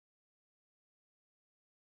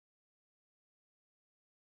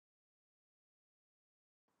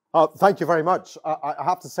Thank you very much. I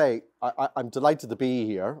have to say, I'm delighted to be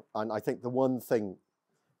here. And I think the one thing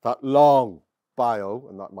that long bio,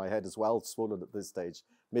 and that my head is well swollen at this stage,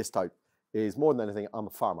 missed out, is more than anything, I'm a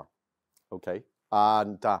farmer, okay?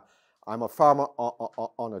 And I'm a farmer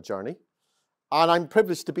on a journey. And I'm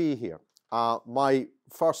privileged to be here. My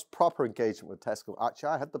first proper engagement with Tesco, actually,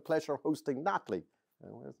 I had the pleasure of hosting Natalie.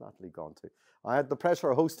 Where's Natalie gone to? I had the pleasure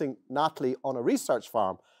of hosting Natalie on a research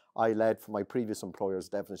farm I led for my previous employers,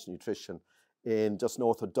 Devonish Nutrition, in just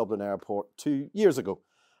north of Dublin Airport 2 years ago.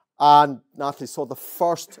 And Natalie saw the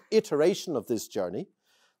first iteration of this journey.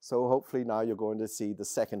 So hopefully now you're going to see the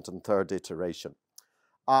second and third iteration.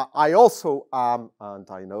 I also am, and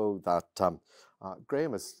I know that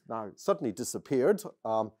Graham has now suddenly disappeared.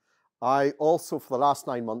 I also, for the last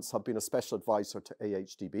 9 months, have been a special advisor to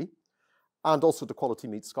AHDB and also to Quality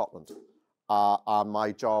Meat Scotland.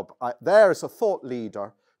 My job there is a thought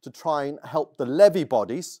leader to try and help the levy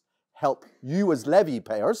bodies, help you as levy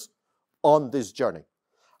payers on this journey.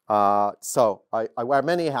 So I wear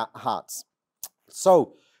many hats.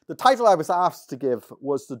 So the title I was asked to give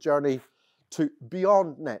was The Journey to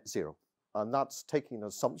Beyond Net Zero. And that's taking an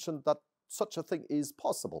assumption that such a thing is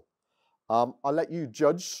possible. I'll let you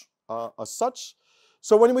judge as such.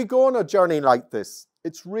 So when we go on a journey like this,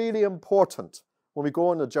 it's really important when we go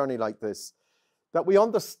on a journey like this that we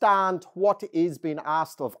understand what is being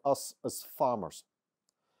asked of us as farmers.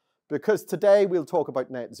 Because today we'll talk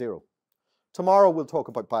about net zero. Tomorrow we'll talk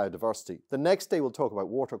about biodiversity. The next day we'll talk about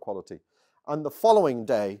water quality. And the following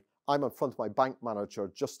day, I'm in front of my bank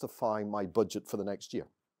manager justifying my budget for the next year.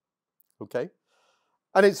 Okay?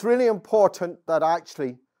 And it's really important that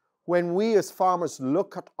actually when we as farmers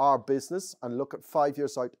look at our business and look at 5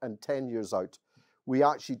 years out and 10 years out, we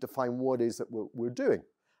actually define what it is that we're doing.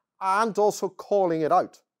 And also calling it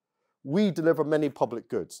out. We deliver many public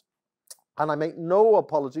goods. And I make no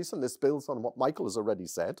apologies, and this builds on what Michael has already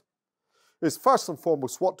said, is first and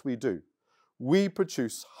foremost, what do? We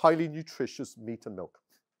produce highly nutritious meat and milk.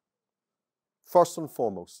 First and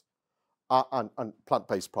foremost, and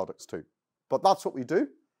plant-based products too. But that's what we do.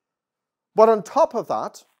 But on top of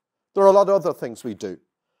that, there are a lot of other things we do.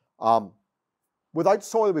 Without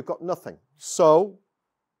soil, we've got nothing. So,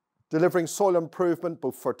 delivering soil improvement,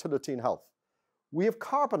 both fertility and health. We have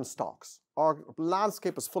carbon stocks. Our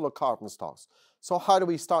landscape is full of carbon stocks. So how do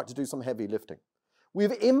we start to do some heavy lifting? We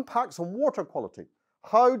have impacts on water quality.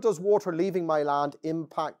 How does water leaving my land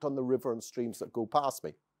impact on the river and streams that go past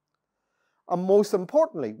me? And most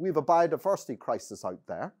importantly, we have a biodiversity crisis out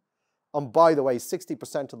there. And by the way,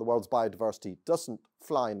 60% of the world's biodiversity doesn't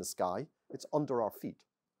fly in the sky. It's under our feet.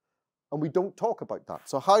 And we don't talk about that.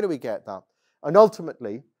 So how do we get that? And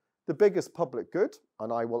ultimately, the biggest public good,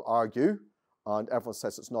 and I will argue, and everyone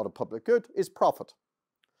says it's not a public good, is profit.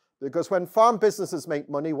 Because when farm businesses make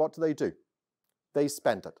money, what do? They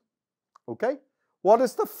spend it. Okay? What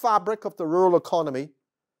is the fabric of the rural economy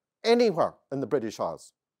anywhere in the British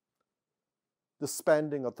Isles? The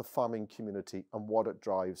spending of the farming community and what it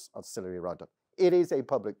drives ancillary around it. It is a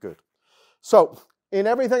public good. So, in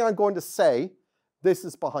everything I'm going to say, this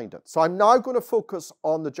is behind it. So I'm now going to focus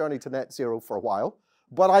on the journey to net zero for a while.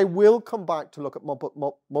 But I will come back to look at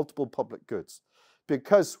multiple public goods.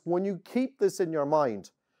 Because when you keep this in your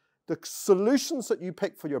mind, the solutions that you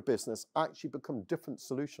pick for your business actually become different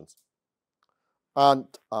solutions. And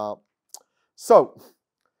so,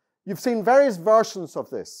 you've seen various versions of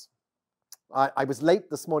this. I was late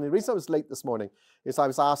this morning. The reason I was late this morning is I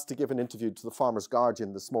was asked to give an interview to the Farmers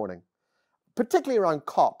Guardian this morning, particularly around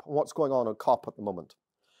COP and what's going on COP at the moment.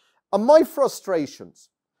 And my frustrations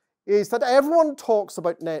is that everyone talks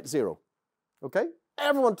about net zero, okay?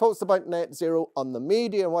 Everyone talks about net zero on the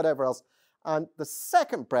media and whatever else, and the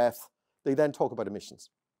second breath, they then talk about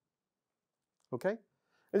emissions, okay? And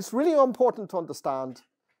it's really important to understand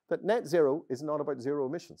that net zero is not about zero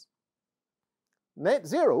emissions. Net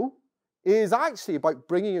zero is actually about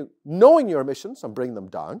knowing your emissions and bringing them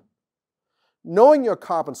down, knowing your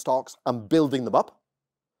carbon stocks and building them up,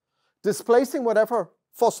 displacing whatever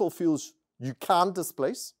fossil fuels you can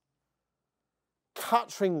displace,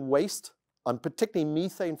 capturing waste, and particularly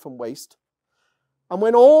methane from waste. And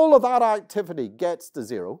when all of that activity gets to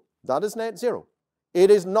zero, that is net zero.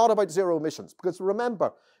 It is not about zero emissions. Because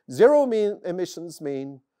remember, zero emissions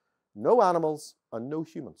mean no animals and no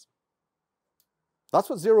humans. That's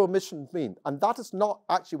what zero emissions mean. And that is not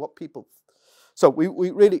actually what people... So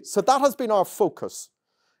so that has been our focus.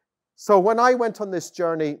 So when I went on this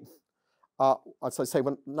journey, as I say,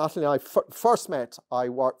 when Natalie and I first met, I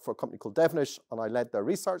worked for a company called Devonish, and I led their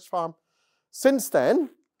research farm. Since then,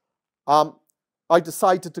 I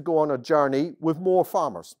decided to go on a journey with more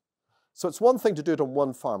farmers. So it's one thing to do it on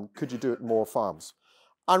one farm. Could you do it on more farms?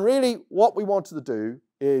 And really what we wanted to do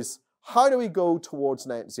is, how do we go towards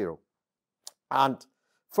net zero? And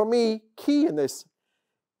for me, key in this,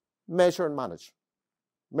 measure and manage.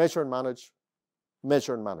 Measure and manage,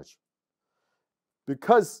 measure and manage.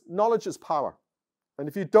 Because knowledge is power. And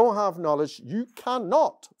if you don't have knowledge, you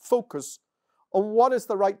cannot focus on what is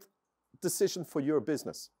the right decision for your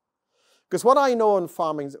business. Because what I know in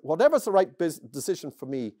farming, whatever's the right decision for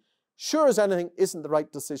me, sure as anything, isn't the right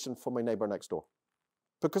decision for my neighbor next door.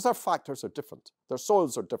 Because their factors are different. Their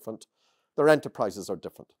soils are different. Their enterprises are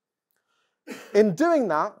different. In doing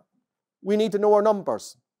that, we need to know our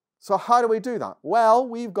numbers. So how do we do that? Well,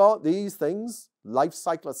 we've got these things, life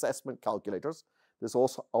cycle assessment calculators. There's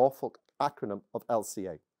also an awful acronym of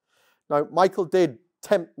LCA. Now, Michael did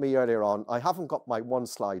tempt me earlier on. I haven't got my one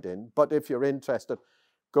slide in, but if you're interested,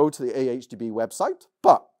 go to the AHDB website.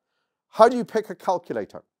 But how do you pick a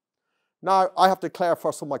calculator? Now, I have to declare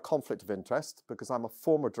first of all my conflict of interest, because I'm a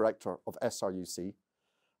former director of SRUC,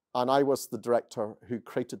 and I was the director who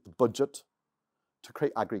created the budget to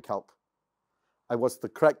create AgriCalc. I was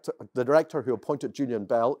the director who appointed Julian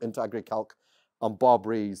Bell into AgriCalc and Bob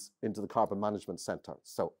Rees into the Carbon Management Centre.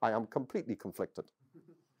 So I am completely conflicted.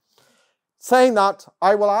 Saying that,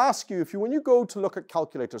 I will ask you, when you go to look at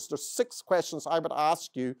calculators, there's 6 questions I would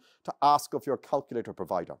ask you to ask of your calculator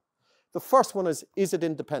provider. The first one is it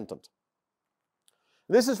independent?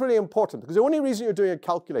 This is really important, because the only reason you're doing a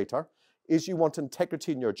calculator is you want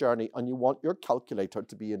integrity in your journey and you want your calculator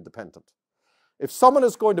to be independent. If someone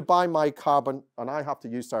is going to buy my carbon and I have to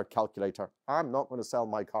use their calculator, I'm not going to sell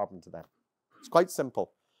my carbon to them. It's quite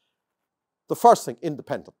simple. The first thing,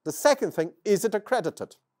 independent. The second thing, is it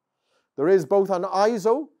accredited? There is both an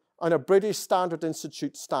ISO and a British Standard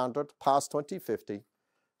Institute standard, past 2050,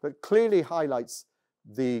 that clearly highlights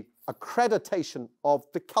the accreditation of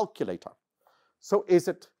the calculator. So is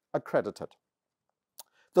it accredited?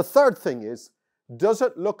 The third thing is, does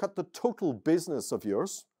it look at the total business of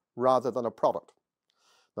yours rather than a product?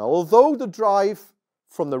 Now, although the drive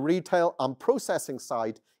from the retail and processing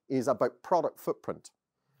side is about product footprint,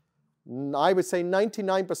 I would say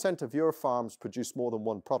 99% of your farms produce more than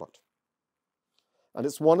one product. And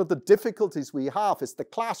it's one of the difficulties we have, is the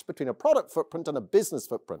clash between a product footprint and a business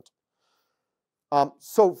footprint.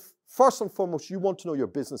 So first and foremost, you want to know your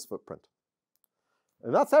business footprint.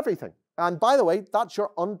 And that's everything. And by the way, that's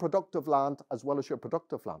your unproductive land as well as your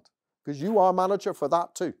productive land, because you are manager for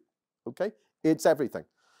that too, okay? It's everything.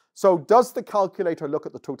 So does the calculator look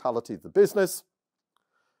at the totality of the business?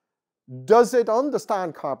 Does it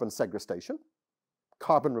understand carbon segregation,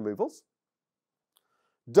 carbon removals?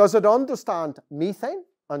 Does it understand methane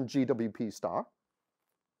and GWP star?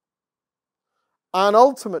 And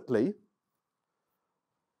ultimately,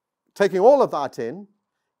 taking all of that in,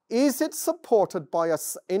 is it supported by an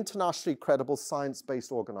internationally credible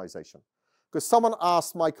science-based organization? Because someone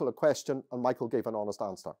asked Michael a question and Michael gave an honest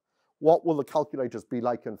answer. What will the calculators be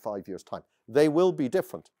like in 5 years' time? They will be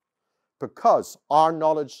different, because our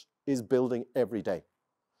knowledge is building every day.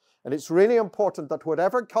 And it's really important that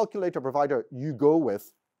whatever calculator provider you go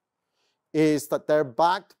with, is that they're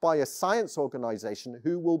backed by a science organization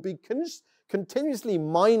who will be continuously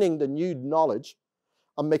mining the new knowledge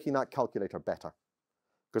and making that calculator better.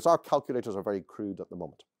 Because our calculators are very crude at the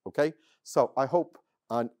moment, okay? So I hope,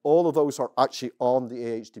 and all of those are actually on the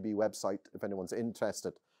AHDB website, if anyone's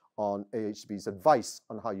interested, on AHDB's advice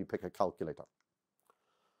on how you pick a calculator.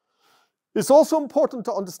 It's also important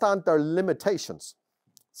to understand their limitations.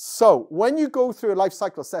 So when you go through a life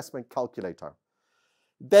cycle assessment calculator,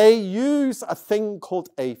 they use a thing called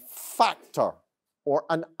a factor or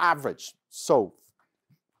an average. So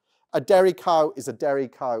a dairy cow is a dairy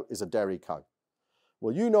cow is a dairy cow.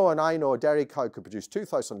 Well, you know and I know a dairy cow could produce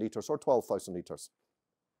 2,000 litres or 12,000 litres.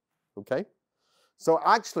 Okay? So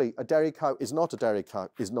actually, a dairy cow is not a dairy cow,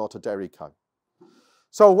 is not a dairy cow.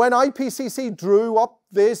 So when IPCC drew up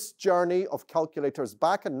this journey of calculators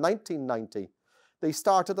back in 1990, they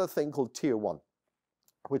started a thing called Tier 1,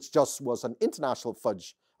 which just was an international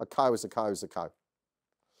fudge. A cow is a cow is a cow.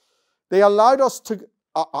 They allowed us to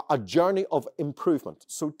a journey of improvement.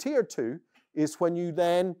 So Tier 2 is when you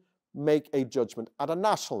then make a judgment at a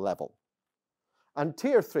national level. And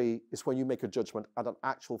Tier 3 is when you make a judgment at an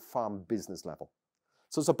actual farm business level.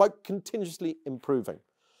 So it's about continuously improving.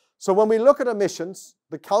 So when we look at emissions,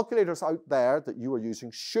 the calculators out there that you are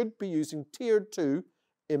using should be using Tier 2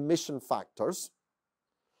 emission factors.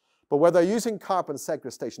 But where they're using carbon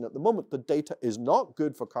segregation at the moment, the data is not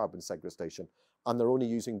good for carbon segregation, and they're only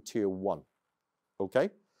using Tier 1. Okay?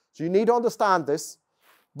 So you need to understand this.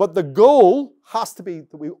 But the goal has to be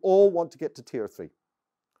that we all want to get to Tier 3.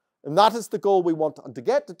 And that is the goal we want. And to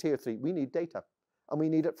get to tier 3, we need data. And we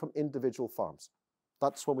need it from individual farms.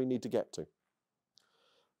 That's what we need to get to.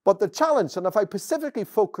 But the challenge, and if I specifically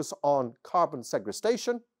focus on carbon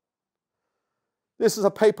sequestration, this is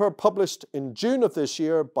a paper published in June of this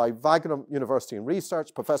year by Wageningen University in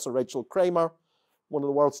Research, Professor Rachel Kramer, one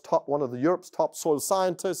of Europe's top soil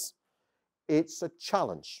scientists. It's a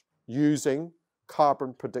challenge using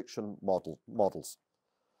carbon prediction models.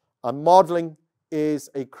 And modeling is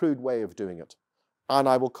a crude way of doing it. And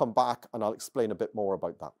I will come back and I'll explain a bit more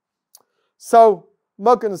about that. So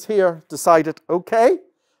Muggins here decided, okay,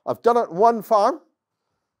 I've done it in 1 farm.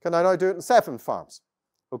 Can I now do it in 7 farms?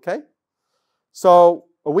 Okay. So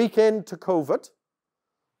a week into COVID,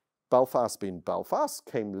 Belfast being Belfast,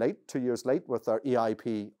 came late, 2 years late with our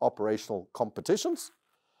EIP operational competitions.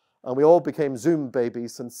 And we all became Zoom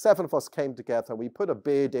babies, and 7 of us came together. We put a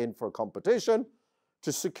bid in for a competition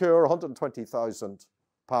to secure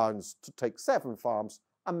 £120,000 to take 7 farms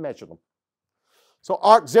and measure them. So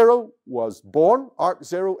ARC 0 was born. ARC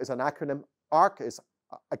 0 is an acronym. ARC is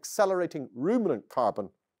accelerating ruminant carbon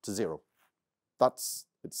to 0. That's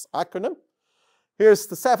its acronym. Here's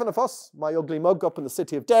the 7 of us, my ugly mug up in the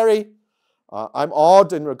city of Derry. I'm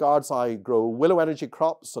odd in regards I grow willow energy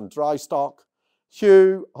crops and dry stock.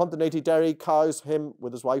 Hugh, 180 dairy cows, him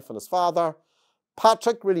with his wife and his father.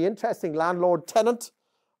 Patrick, really interesting landlord-tenant.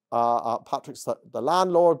 Patrick's the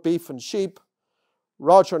landlord, beef and sheep.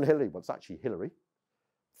 Roger and Hillary, well, it's actually Hillary.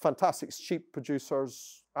 Fantastic sheep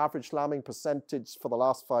producers. Average lambing percentage for the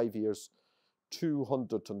last 5 years,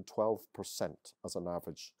 212% as an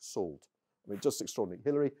average sold. I mean, just extraordinary.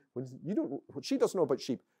 Hillary, what she doesn't know about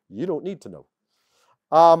sheep, you don't need to know.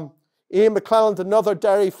 Ian McClelland, another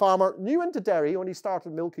dairy farmer, new into dairy, only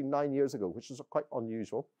started milking 9 years ago, which is quite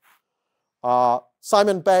unusual.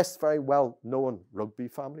 Simon Best, very well-known rugby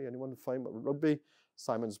family. Anyone famous rugby?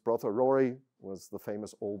 Simon's brother Rory was the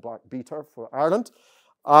famous All Black beater for Ireland.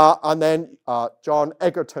 And then John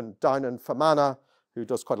Egerton down in Fermanagh, who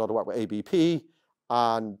does quite a lot of work with ABP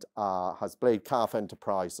and has Blade Calf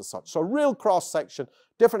Enterprise as such. So real cross-section,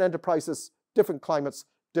 different enterprises, different climates,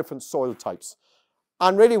 different soil types.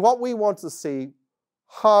 And really what we want to see,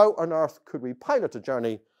 how on earth could we pilot a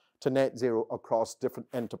journey to net zero across different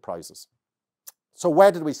enterprises? So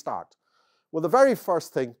where did we start? Well, the very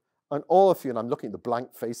first thing, and all of you, and I'm looking at the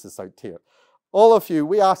blank faces out here, all of you,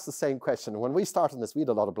 we asked the same question. When we started this, we had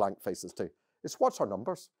a lot of blank faces too. It's what's our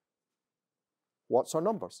numbers? What's our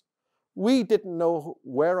numbers? We didn't know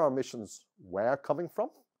where our emissions were coming from,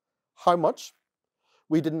 how much.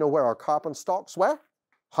 We didn't know where our carbon stocks were,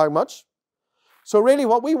 how much. So really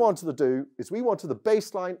what we wanted to do is we wanted to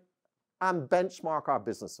baseline and benchmark our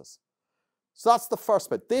businesses. So that's the first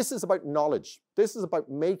bit. This is about knowledge. This is about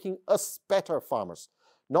making us better farmers.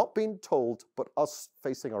 Not being told, but us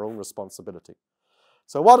facing our own responsibility.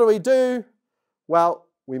 So what do? Well,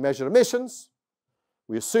 we measure emissions.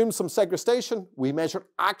 We assume some sequestration. We measure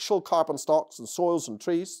actual carbon stocks in soils and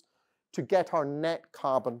trees to get our net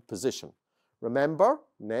carbon position. Remember,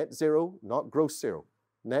 net zero, not gross zero.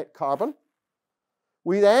 Net carbon.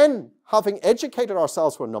 We then, having educated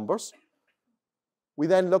ourselves with numbers, we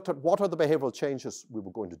then looked at what are the behavioral changes we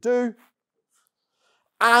were going to do,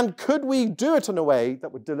 and could we do it in a way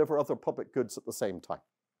that would deliver other public goods at the same time?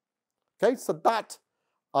 Okay, so that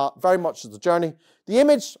very much is the journey. The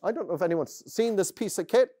image, I don't know if anyone's seen this piece of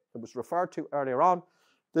kit. It was referred to earlier on.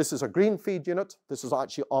 This is a green feed unit. This is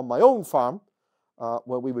actually on my own farm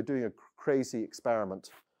where we were doing a crazy experiment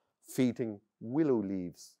feeding willow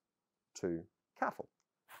leaves to cattle.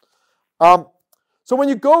 So when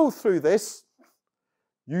you go through this,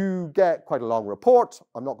 you get quite a long report.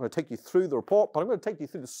 I'm not going to take you through the report, but I'm going to take you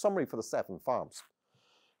through the summary for the 7 farms.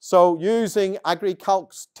 So using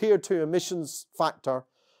AgriCalc's Tier 2 emissions factor,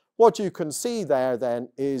 what you can see there then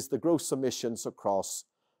is the gross emissions across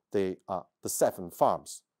the 7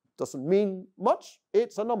 farms. Doesn't mean much,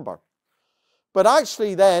 it's a number. But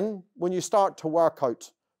actually then, when you start to work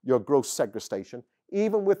out your gross sequestration,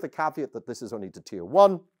 even with the caveat that this is only to Tier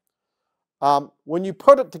 1, when you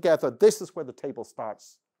put it together, this is where the table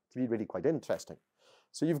starts to be really quite interesting.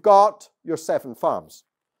 So you've got your 7 farms.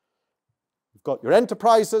 You've got your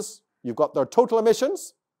enterprises, you've got their total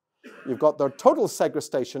emissions, you've got their total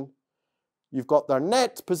sequestration, you've got their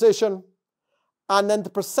net position, and then the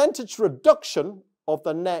percentage reduction of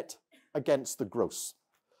the net against the gross.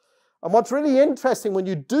 And what's really interesting when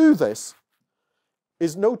you do this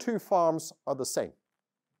is no 2 farms are the same.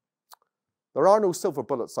 There are no silver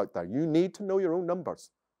bullets out there. You need to know your own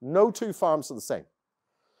numbers. No 2 farms are the same.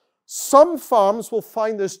 Some farms will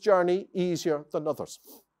find this journey easier than others.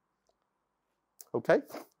 Okay?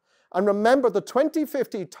 And remember, the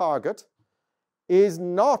 2050 target is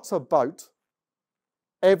not about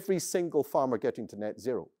every single farmer getting to net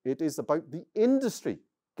zero. It is about the industry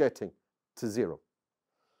getting to zero.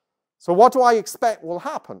 So what do I expect will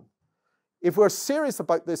happen? If we're serious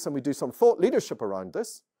about this and we do some thought leadership around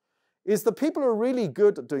this, is the people who are really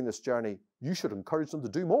good at doing this journey, you should encourage them to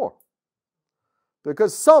do more.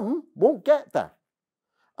 Because some won't get there.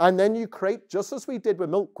 And then you create, just as we did with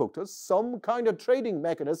milk quotas, some kind of trading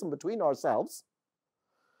mechanism between ourselves,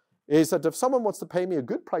 is that if someone wants to pay me a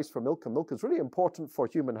good price for milk, and milk is really important for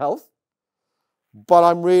human health, but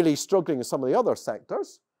I'm really struggling in some of the other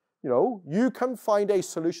sectors, you know, you can find a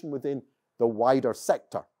solution within the wider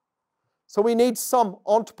sector. So we need some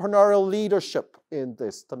entrepreneurial leadership in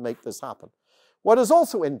this to make this happen. What is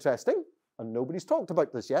also interesting, and nobody's talked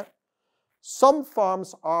about this yet, some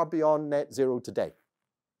farms are beyond net zero today.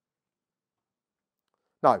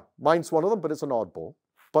 Now, mine's one of them, but it's an oddball.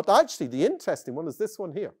 But actually, the interesting one is this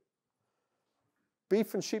one here.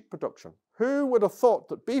 Beef and sheep production. Who would have thought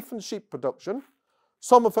that beef and sheep production,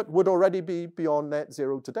 some of it would already be beyond net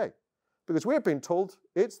zero today? Because we're being told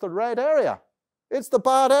it's the red area. It's the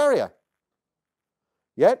bad area.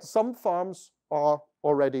 Yet some farms are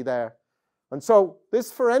already there. And so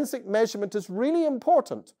this forensic measurement is really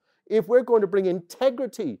important if we're going to bring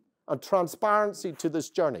integrity and transparency to this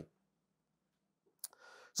journey.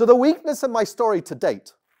 So the weakness in my story to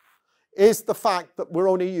date is the fact that we're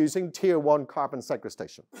only using tier 1 carbon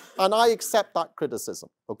sequestration. And I accept that criticism,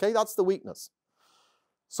 okay? That's the weakness.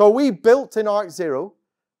 So we built in ArcZero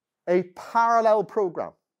a parallel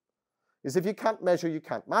program. Is if you can't measure, you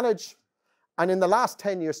can't manage. And in the last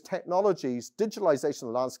 10 years, technologies, digitalization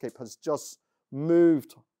of the landscape has just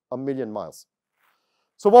moved 1,000,000 miles.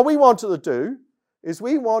 So what we wanted to do is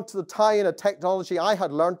we wanted to tie in a technology I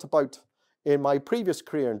had learned about in my previous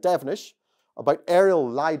career in Devonish about aerial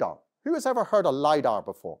LiDAR. Who has ever heard of LiDAR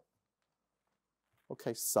before?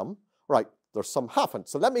 Okay, some. Right, there's some haven't.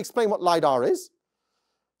 So let me explain what LiDAR is.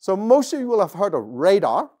 So most of you will have heard of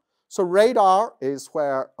radar. So radar is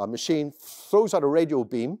where a machine throws out a radio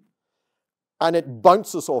beam and it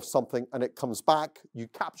bounces off something and it comes back, you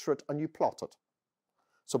capture it and you plot it.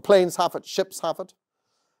 So planes have it, ships have it.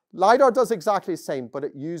 LiDAR does exactly the same, but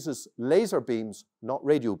it uses laser beams, not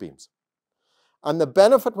radio beams. And the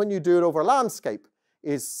benefit when you do it over landscape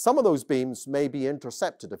is some of those beams may be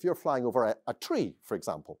intercepted. If you're flying over a tree, for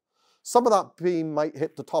example, some of that beam might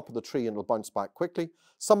hit the top of the tree and it'll bounce back quickly.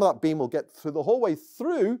 Some of that beam will get through the whole way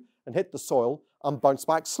through and hit the soil and bounce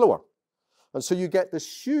back slower. And so you get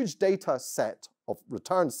this huge data set of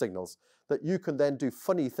return signals that you can then do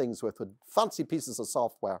funny things with fancy pieces of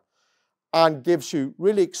software, and gives you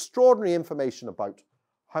really extraordinary information about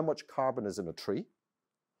how much carbon is in a tree,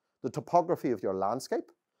 the topography of your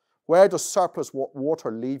landscape, where does surplus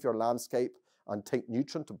water leave your landscape and take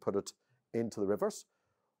nutrient and put it into the rivers.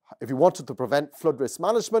 If you wanted to prevent flood risk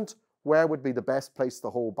management, where would be the best place to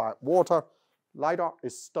hold back water? LiDAR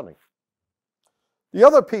is stunning. The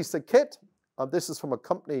other piece of kit, and this is from a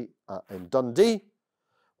company in Dundee,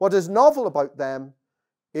 what is novel about them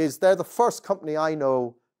is they're the first company I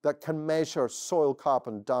know that can measure soil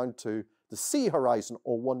carbon down to the sea horizon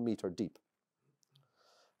or 1 meter deep.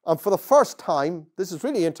 And for the first time, this is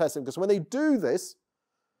really interesting because when they do this,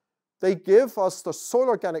 they give us the soil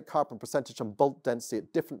organic carbon percentage and bulk density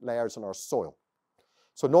at different layers in our soil.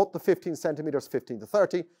 So note the 15 centimeters, 15 to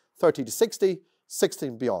 30, 30 to 60, 60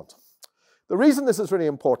 and beyond. The reason this is really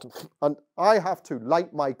important, and I have to,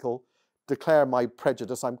 like Michael, declare my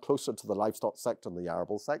prejudice. I'm closer to the livestock sector than the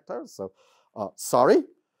arable sector, so sorry.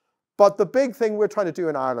 But the big thing we're trying to do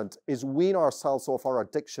in Ireland is wean ourselves off our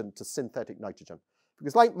addiction to synthetic nitrogen.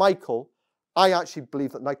 Because like Michael, I actually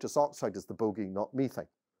believe that nitrous oxide is the bogey, not methane.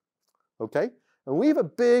 Okay? And we have a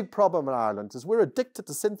big problem in Ireland is we're addicted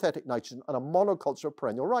to synthetic nitrogen and a monoculture of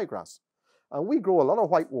perennial ryegrass. And we grow a lot of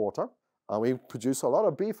white water and we produce a lot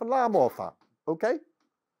of beef and lamb off that. Okay?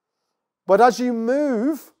 But as you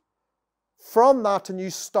move from that and you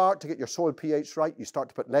start to get your soil pH right, you start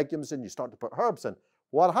to put legumes in, you start to put herbs in,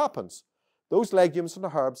 what happens? Those legumes and the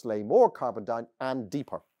herbs lay more carbon down and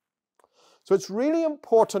deeper. So it's really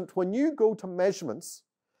important when you go to measurements,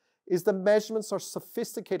 is the measurements are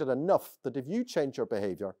sophisticated enough that if you change your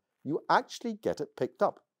behavior, you actually get it picked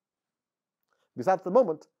up. Because at the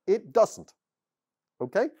moment, it doesn't.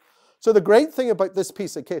 Okay? So the great thing about this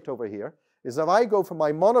piece of kit over here is if I go from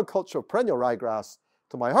my monoculture of perennial ryegrass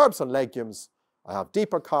to my herbs and legumes, I have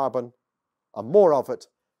deeper carbon and more of it,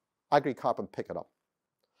 agri-carbon pick it up.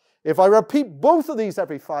 If I repeat both of these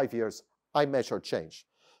every 5 years, I measure change.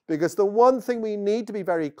 Because the one thing we need to be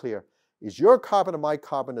very clear is your carbon and my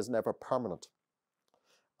carbon is never permanent.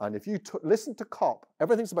 And if you listen to COP,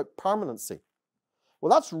 everything's about permanency. Well,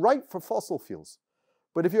 that's right for fossil fuels.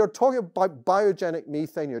 But if you're talking about biogenic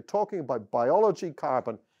methane, you're talking about biology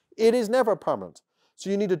carbon, it is never permanent. So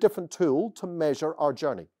you need a different tool to measure our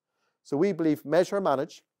journey. So we believe measure,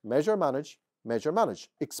 manage, measure, manage, measure, manage.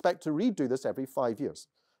 Expect to redo this every 5 years.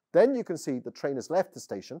 Then you can see the train has left the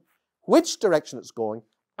station, which direction it's going,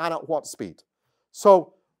 and at what speed.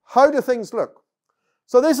 So how do things look?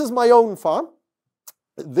 So this is my own farm.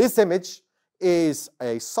 This image is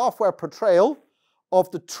a software portrayal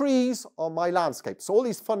of the trees on my landscape. So all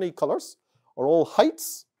these funny colors are all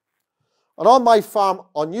heights. And on my farm,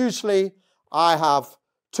 unusually, I have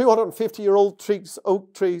 250-year-old trees,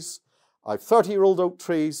 oak trees. I have 30-year-old oak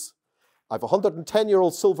trees. I have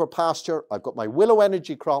 110-year-old silver pasture. I've got my willow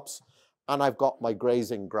energy crops, and I've got my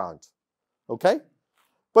grazing ground. Okay?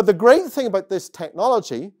 But the great thing about this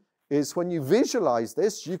technology is when you visualize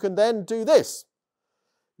this, you can then do this.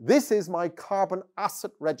 This is my carbon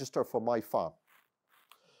asset register for my farm.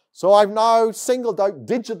 So I've now singled out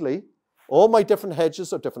digitally all my different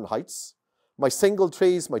hedges of different heights, my single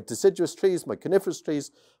trees, my deciduous trees, my coniferous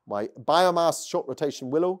trees, my biomass short rotation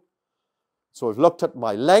willow. So I've looked at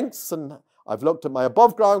my lengths, and I've looked at my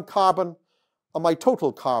above ground carbon and my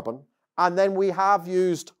total carbon. And then we have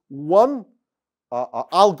used one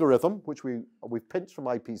algorithm, which we've pinched from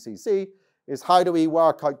IPCC, is how do we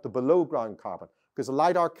work out the below ground carbon? Because the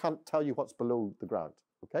LiDAR can't tell you what's below the ground,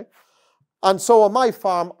 okay? And so on my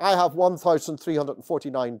farm, I have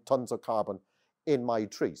 1,349 tons of carbon in my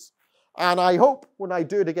trees. And I hope when I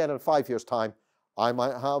do it again in 5 years' time, I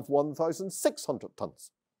might have 1,600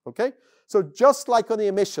 tons, okay? So just like on the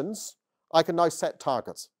emissions, I can now set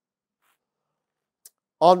targets.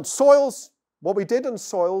 On soils, what we did in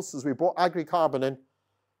soils is we brought agri-carbon in,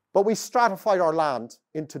 but we stratified our land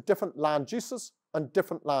into different land uses and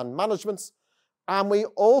different land managements. And we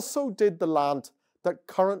also did the land that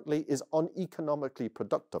currently is uneconomically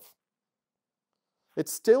productive.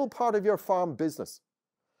 It's still part of your farm business.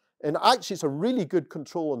 And actually, it's a really good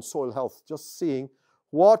control on soil health, just seeing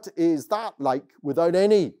what is that like without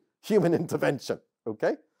any human intervention,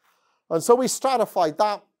 okay? And so we stratified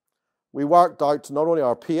that. We worked out not only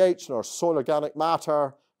our pH and our soil organic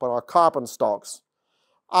matter, but our carbon stocks.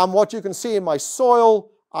 And what you can see in my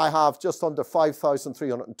soil, I have just under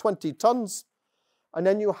 5,320 tons. And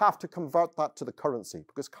then you have to convert that to the currency,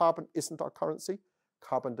 because carbon isn't our currency.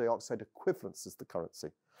 Carbon dioxide equivalence is the currency.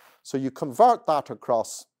 So you convert that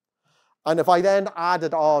across. And if I then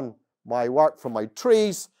added on my work from my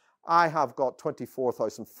trees, I have got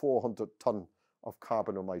 24,400 ton of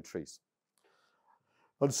carbon on my trees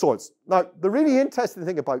and soils. Now, the really interesting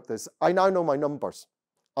thing about this, I now know my numbers,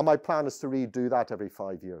 and my plan is to redo that every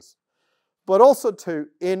 5 years. But also too,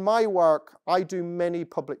 in my work, I do many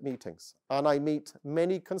public meetings, and I meet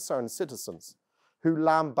many concerned citizens who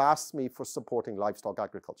lambaste me for supporting livestock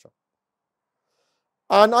agriculture.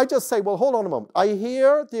 And I just say, well, hold on a moment. I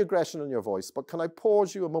hear the aggression in your voice, but can I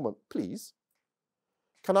pause you a moment, please?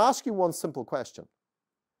 Can I ask you one simple question?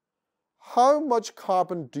 How much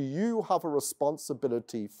carbon do you have a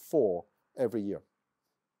responsibility for every year?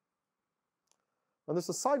 And there's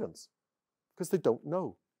a silence, because they don't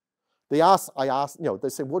know. They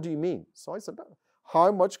say, what do you mean? So I said,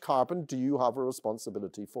 how much carbon do you have a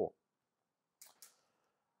responsibility for?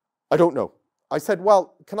 I don't know. I said,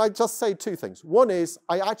 well, can I just say two things? One is,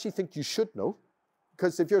 I actually think you should know,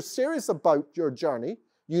 because if you're serious about your journey,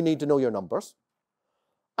 you need to know your numbers.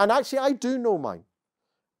 And actually, I do know mine.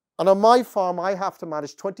 And on my farm, I have to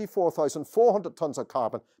manage 24,400 tons of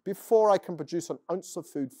carbon before I can produce an ounce of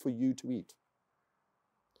food for you to eat.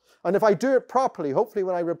 And if I do it properly, hopefully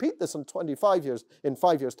when I repeat this in 5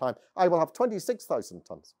 years' time, I will have 26,000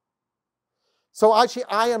 tons. So actually,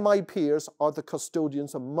 I and my peers are the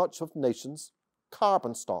custodians of much of the nation's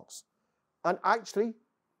carbon stocks. And actually,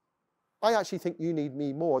 I actually think you need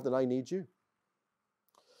me more than I need you.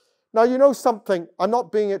 Now, you know something, I'm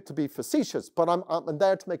not being it to be facetious, but I'm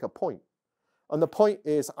there to make a point. And the point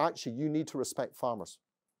is, actually, you need to respect farmers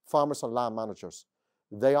and land managers.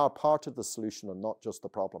 They are part of the solution and not just the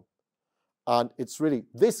problem. And it's really,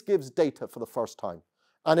 this gives data for the first time,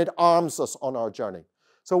 and it arms us on our journey.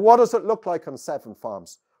 So what does it look like on 7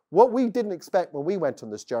 farms? What we didn't expect when we went on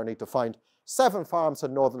this journey to find 7 farms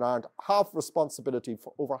in Northern Ireland have responsibility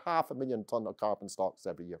for over 500,000 tonnes of carbon stocks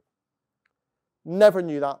every year. Never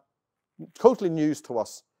knew that. Totally news to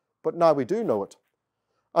us, but now we do know it.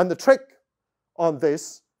 And the trick on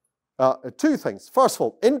this, 2 things. First of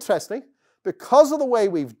all, interestingly, because of the way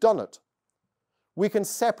we've done it, we can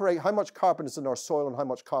separate how much carbon is in our soil and how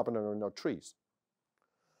much carbon is in our trees.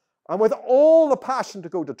 And with all the passion to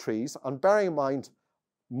go to trees, and bearing in mind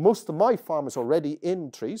Most of my farm is already in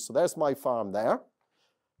trees, so there's my farm there.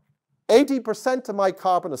 80% of my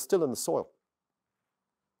carbon is still in the soil.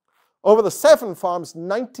 Over the 7 farms,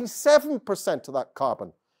 97% of that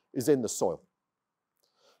carbon is in the soil.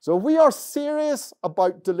 So if we are serious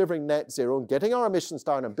about delivering net zero and getting our emissions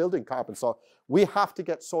down and building carbon soil, we have to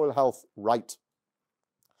get soil health right.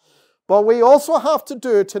 But we also have to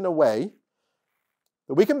do it in a way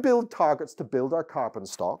that we can build targets to build our carbon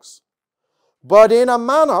stocks, but in a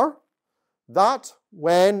manner that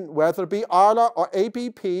when, whether it be Arla or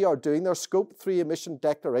ABP are doing their Scope 3 emission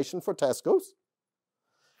declaration for Tesco's,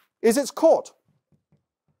 is it's caught.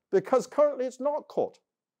 Because currently it's not caught.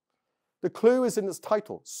 The clue is in its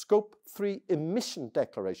title, Scope 3 emission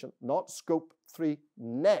declaration, not Scope 3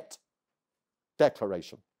 net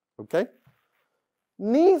declaration, okay?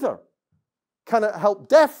 Neither can it help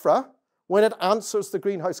DEFRA when it answers the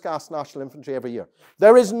Greenhouse Gas National Inventory every year.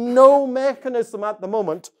 There is no mechanism at the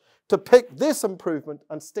moment to pick this improvement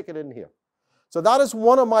and stick it in here. So that is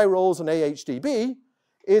one of my roles in AHDB,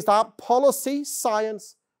 is that policy,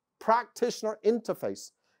 science, practitioner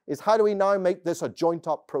interface, is how do we now make this a joint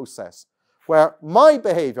up process where my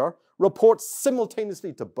behavior reports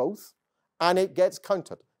simultaneously to both and it gets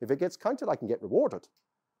counted. If it gets counted, I can get rewarded,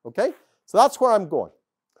 okay? So that's where I'm going.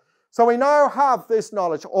 So we now have this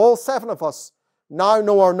knowledge. All 7 of us now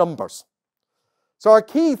know our numbers. So our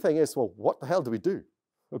key thing is, well, what the hell do we do?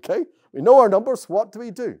 Okay? We know our numbers. What do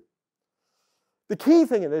we do? The key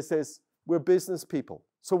thing in this is we're business people.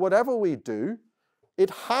 So whatever we do, it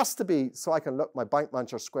has to be so I can look my bank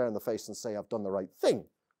manager square in the face and say I've done the right thing,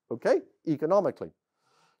 okay, economically.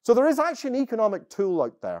 So there is actually an economic tool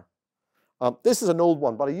out there. This is an old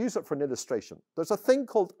one, but I use it for an illustration. There's a thing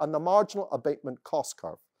called the marginal abatement cost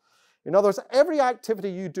curve. In other words, every activity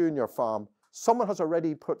you do in your farm, someone has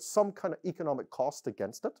already put some kind of economic cost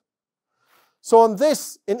against it. So on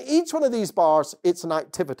this, in each one of these bars, it's an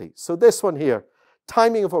activity. So this one here,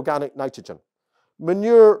 timing of organic nitrogen,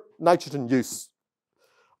 manure nitrogen use,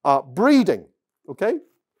 breeding, okay?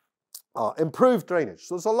 Improved drainage.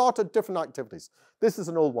 So there's a lot of different activities. This is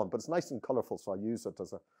an old one, but it's nice and colorful, so I use it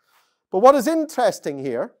as a... But what is interesting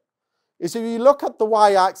here is if you look at the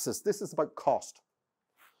y-axis, this is about cost.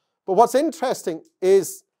 But what's interesting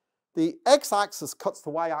is the x-axis cuts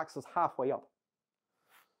the y-axis halfway up.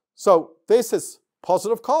 So this is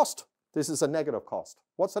positive cost. This is a negative cost.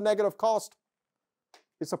 What's a negative cost?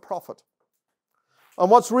 It's a profit.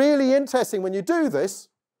 And what's really interesting when you do this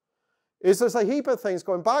is there's a heap of things.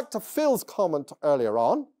 Going back to Phil's comment earlier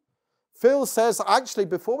on, Phil says, actually,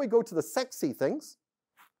 before we go to the sexy things,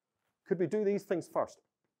 could we do these things first?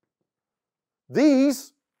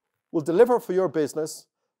 These will deliver for your business,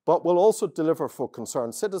 but will also deliver for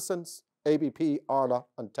concerned citizens, ABP, Arla,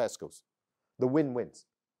 and Tesco's. The win-wins,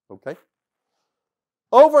 okay?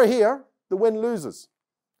 Over here, the win-loses.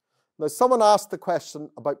 Now, someone asked the question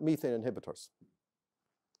about methane inhibitors.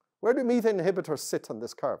 Where do methane inhibitors sit on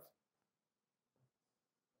this curve?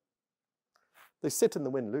 They sit in the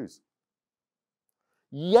win-lose.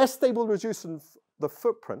 Yes, they will reduce the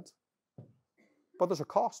footprint, but there's a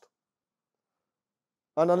cost.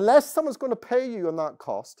 And unless someone's going to pay you on that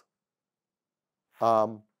cost,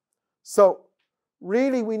 so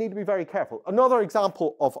really we need to be very careful. Another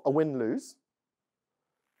example of a win-lose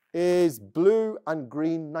is blue and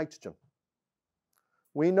green nitrogen.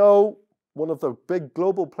 We know one of the big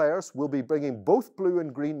global players will be bringing both blue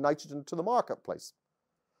and green nitrogen to the marketplace.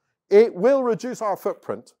 It will reduce our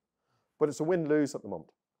footprint, but it's a win-lose at the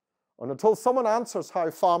moment. And until someone answers how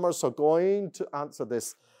farmers are going to answer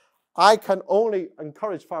this, I can only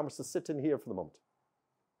encourage farmers to sit in here for the moment.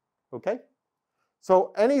 Okay?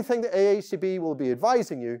 So anything that AHCB will be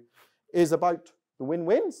advising you is about the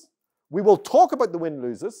win-wins. We will talk about the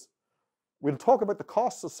win-loses. We'll talk about the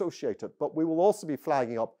costs associated, but we will also be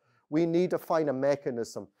flagging up. We need to find a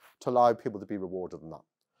mechanism to allow people to be rewarded in that.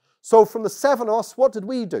 So from the 7 of us, what did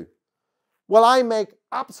we do? Well, I make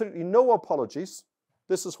absolutely no apologies.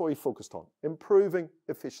 This is what we focused on, improving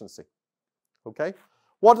efficiency. Okay?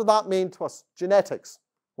 What did that mean to us? Genetics.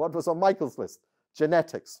 What was on Michael's list?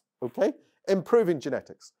 Genetics. Okay? Improving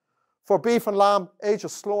genetics. For beef and lamb, age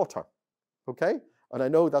of slaughter. Okay? And I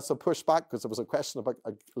know that's a pushback because there was a question about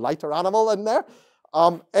a lighter animal in there.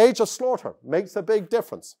 Age of slaughter makes a big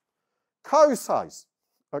difference. Cow size,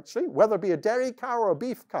 actually, whether it be a dairy cow or a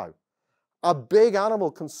beef cow. A big animal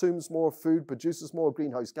consumes more food, produces more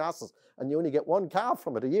greenhouse gases, and you only get 1 calf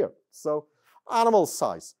from it a year. So animal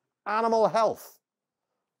size, animal health.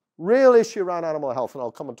 Real issue around animal health, and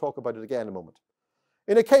I'll come and talk about it again in a moment.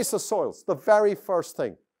 In the case of soils, the very first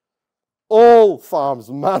thing, all farms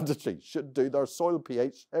mandatory should do their soil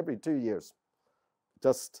pH every 2 years.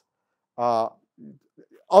 Just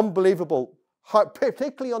unbelievable, how,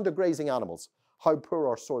 particularly under grazing animals, how poor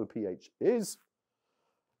our soil pH is.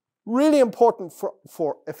 Really important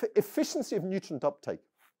for efficiency of nutrient uptake.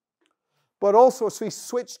 But also as we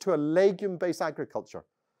switch to a legume-based agriculture,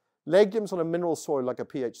 legumes on a mineral soil like a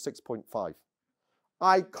pH 6.5.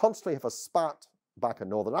 I constantly have a spat back in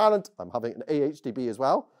Northern Ireland. I'm having an AHDB as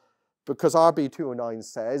well, because RB209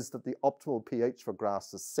 says that the optimal pH for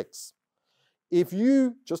grass is 6. If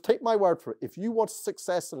you, just take my word for it, if you want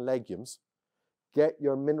success in legumes, get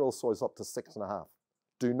your mineral soils up to 6.5.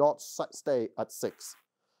 Do not stay at 6.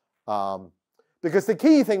 Because the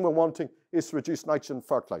key thing we're wanting is to reduce nitrogen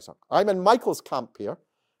fertilizer. I'm in Michael's camp here.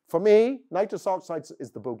 For me, nitrous oxide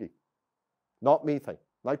is the bogey, not methane.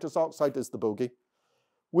 Nitrous oxide is the bogey.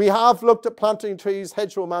 We have looked at planting trees,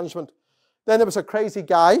 hedgerow management. Then there was a crazy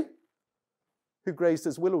guy who grazed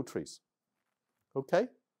his willow trees. Okay?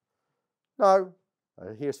 Now,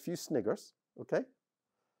 here's a few sniggers. Okay? Do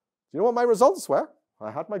you know what my results were? I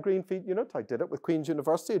had my green feed unit. I did it with Queen's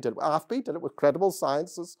University. I did it with AFBI. Did it with Credible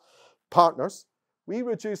Sciences partners. We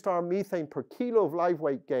reduced our methane per kilo of live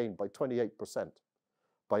weight gain by 28%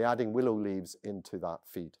 by adding willow leaves into that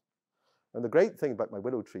feed. And the great thing about my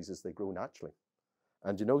willow trees is they grow naturally.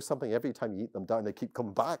 And you know something, every time you eat them down, they keep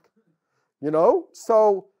coming back. You know?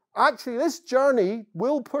 So actually, this journey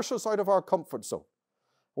will push us out of our comfort zone.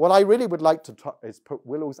 What I really would like to is put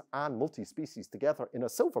willows and multi-species together in a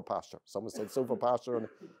silver pasture. Someone said silver pasture, and,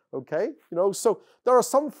 okay? You know, so there are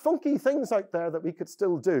some funky things out there that we could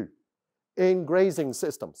still do in grazing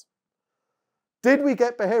systems. Did we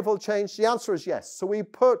get behavioral change? The answer is yes. So we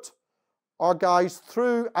put our guys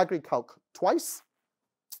through AgriCalc twice.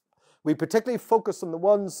 We particularly focused on the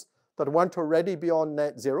ones that weren't already beyond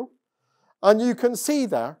net zero. And you can see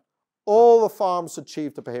there, all the farms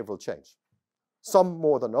achieved a behavioral change. Some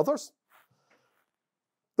more than others.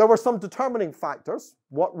 There were some determining factors.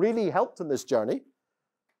 What really helped in this journey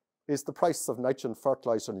is the price of nitrogen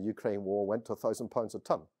fertilizer in the Ukraine war went to £1,000 a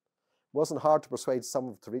ton. It wasn't hard to persuade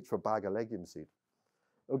someone to reach for a bag of legume seed.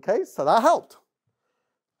 Okay, so that helped.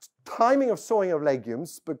 Timing of sowing of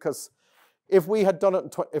legumes, because if we had done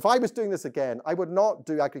it, if I was doing this again, I would not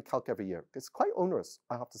do AgriCalc every year. It's quite onerous,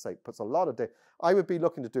 I have to say. It puts a lot of day. I would be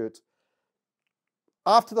looking to do it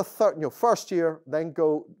after the first year, then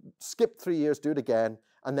go skip 3 years, do it again,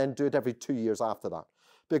 and then do it every 2 years after that.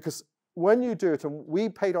 Because when you do it, and we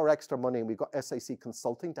paid our extra money and we got SAC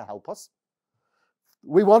Consulting to help us,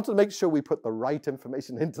 we wanted to make sure we put the right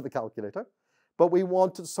information into the calculator, but we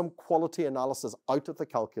wanted some quality analysis out of the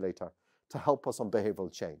calculator to help us on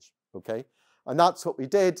behavioral change, okay? And that's what we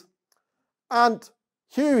did. And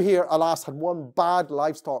Hugh here, alas, had one bad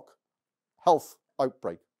livestock health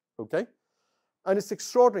outbreak, okay? And it's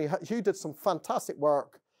extraordinary. Hugh did some fantastic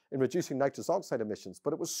work in reducing nitrous oxide emissions,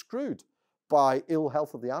 but it was screwed by ill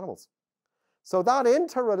health of the animals. So that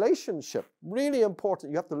interrelationship, really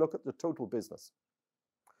important. You have to look at the total business.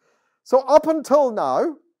 So up until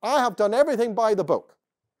now, I have done everything by the book,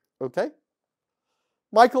 okay?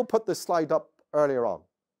 Michael put this slide up earlier on.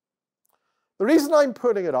 The reason I'm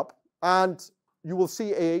putting it up, and you will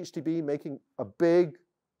see AHDB making a big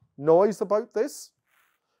noise about this,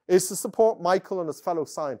 is to support Michael and his fellow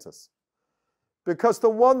scientists. Because the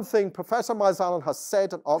one thing Professor Miles Allen has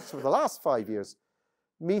said at Oxford for the last 5 years,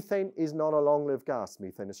 methane is not a long-lived gas.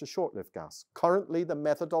 Methane is a short-lived gas. Currently, the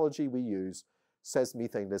methodology we use says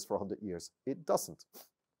methane lives for 100 years. It doesn't.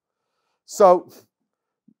 So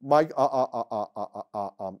Miles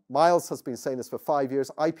has been saying this for 5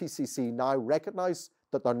 years. IPCC now recognize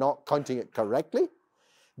that they're not counting it correctly.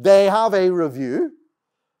 They have a review.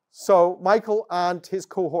 So Michael and his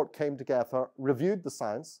cohort came together, reviewed the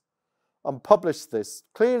science, and published this,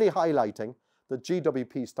 clearly highlighting that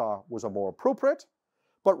GWP star was a more appropriate,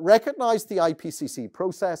 but recognized the IPCC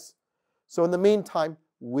process. So in the meantime,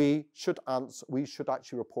 we should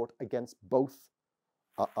actually report against both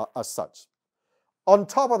as such. On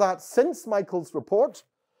top of that, since Michael's report,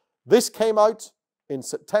 this came out in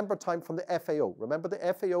September time from the FAO. Remember,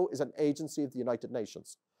 the FAO is an agency of the United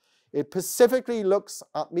Nations. It specifically looks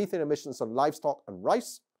at methane emissions on livestock and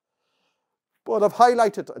rice. But I've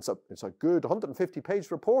highlighted, it's a good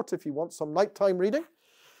 150-page report if you want some nighttime reading.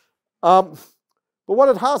 But what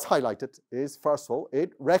it has highlighted is, first of all,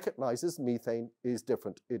 it recognizes methane is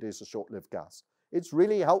different. It is a short-lived gas. It's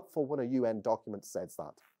really helpful when a UN document says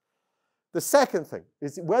that. The second thing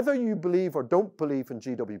is whether you believe or don't believe in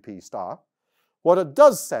GWP star, what it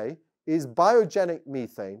does say is biogenic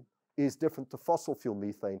methane is different to fossil fuel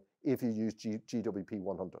methane if you use GWP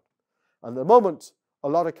 100. And at the moment, a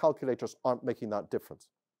lot of calculators aren't making that difference.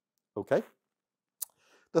 Okay?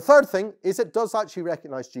 The third thing is it does actually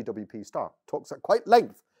recognize GWP star. Talks at quite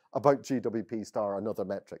length about GWP star and other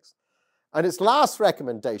metrics. And its last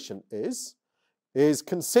recommendation is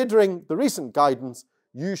considering the recent guidance,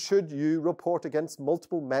 you report against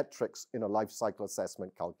multiple metrics in a life cycle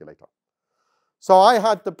assessment calculator. So I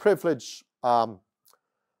had the privilege, Michael,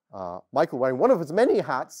 wearing one of his many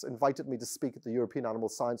hats, invited me to speak at the European Animal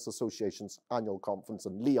Science Association's annual conference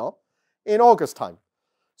in Lyon in August time.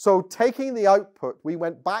 So taking the output, we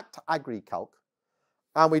went back to AgriCalc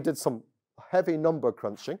and we did some heavy number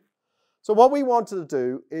crunching. So what we wanted to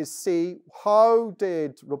do is see how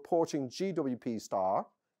did reporting GWP star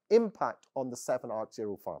impact on the 7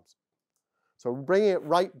 ARC0 farms. So we're bringing it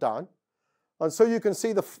right down. And so you can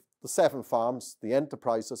see the 7 farms, the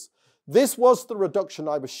enterprises. This was the reduction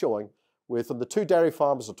I was showing with the 2 dairy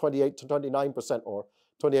farms of 28 to 29% or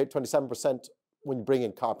 28, 27% when you bring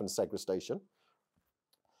in carbon sequestration.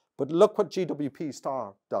 But look what GWP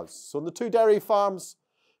star does. So the 2 dairy farms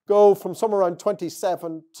go from somewhere around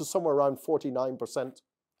 27 to somewhere around 49%.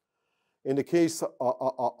 In the case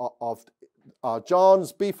of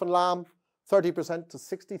John's beef and lamb, 30% to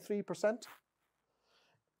 63%.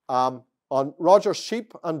 On Roger's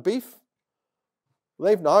sheep and beef,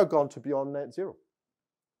 they've now gone to beyond net zero.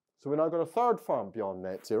 So we've now got a 3rd farm beyond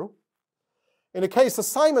net zero. In the case of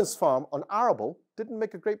Simon's farm on arable, didn't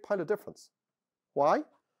make a great pile of difference. Why?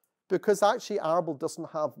 Because actually arable doesn't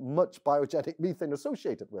have much biogenic methane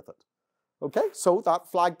associated with it. Okay, so that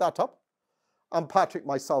flagged that up. And Patrick,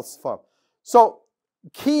 myself's farm. So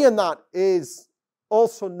key in that is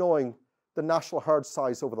also knowing the national herd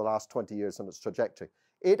size over the last 20 years and its trajectory.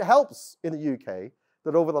 It helps in the UK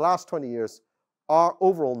that over the last 20 years, our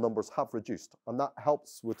overall numbers have reduced, and that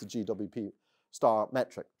helps with the GWP star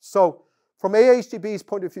metric. So from AHDB's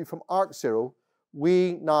point of view, from ARC0,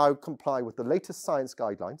 we now comply with the latest science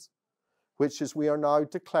guidelines, which is we are now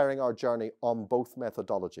declaring our journey on both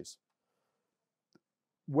methodologies.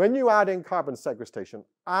 When you add in carbon sequestration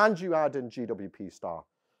and you add in GWP star,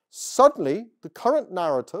 suddenly the current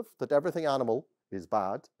narrative that everything animal is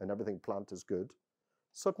bad and everything plant is good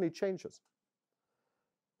suddenly changes.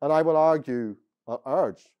 And I will argue,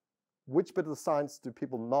 urge, which bit of the science do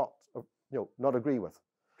people not agree with?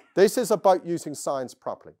 This is about using science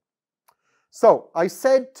properly. So I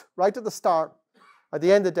said right at the start, at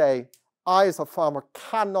the end of the day, I as a farmer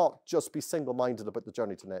cannot just be single-minded about the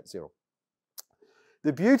journey to net zero.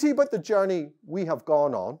 The beauty about the journey we have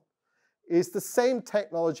gone on is the same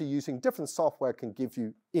technology using different software can give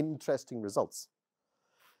you interesting results.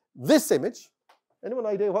 This image, anyone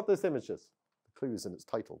idea what this image is? The clue is in its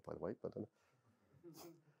title, by the way. But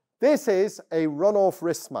this is a runoff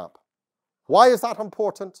risk map. Why is that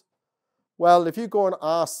important? Well, if you go and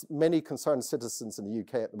ask many concerned citizens in the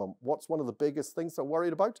UK at the moment, what's one of the biggest things they're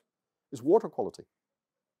worried about? Is water quality.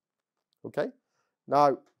 Okay?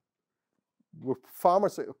 Now,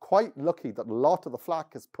 farmers are quite lucky that a lot of the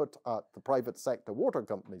flak is put at the private sector water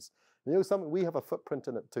companies. You know something? We have a footprint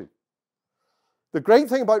in it too. The great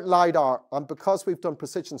thing about LiDAR, and because we've done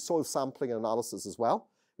precision soil sampling and analysis as well,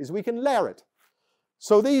 is we can layer it.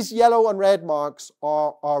 So these yellow and red marks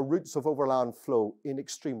are our routes of overland flow in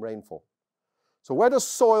extreme rainfall. So where does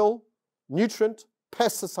soil, nutrient,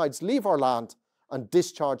 pesticides leave our land and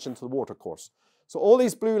discharge into the water course? So all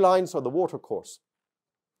these blue lines are the water course.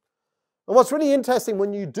 And what's really interesting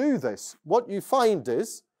when you do this, what you find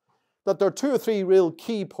is that there are 2 or 3 real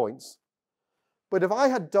key points. But if I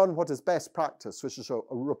had done what is best practice, which is a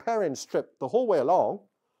repair and strip the whole way along,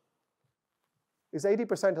 is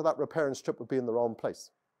 80% of that repair and strip would be in the wrong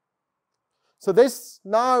place. So this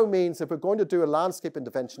now means if we're going to do a landscape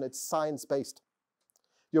intervention, it's science-based.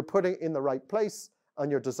 You're putting it in the right place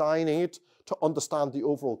and you're designing it to understand the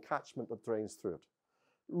overall catchment that drains through it.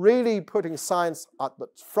 Really putting science at the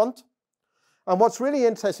front. And what's really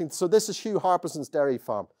interesting, so this is Hugh Harperson's dairy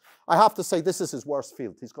farm. I have to say this is his worst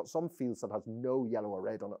field. He's got some fields that have no yellow or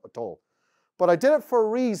red on it at all. But I did it for a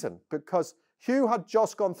reason, because Hugh had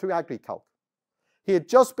just gone through AgriCalc. He had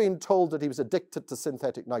just been told that he was addicted to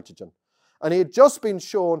synthetic nitrogen. And he had just been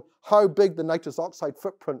shown how big the nitrous oxide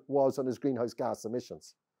footprint was on his greenhouse gas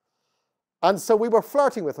emissions. And so we were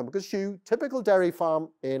flirting with him, because Hugh, typical dairy farm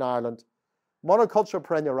in Ireland, monoculture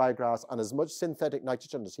perennial ryegrass and as much synthetic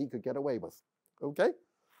nitrogen as he could get away with. Okay?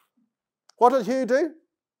 What did Hugh do?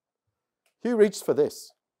 Hugh reached for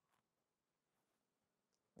this.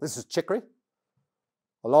 This is chicory,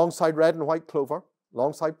 alongside red and white clover,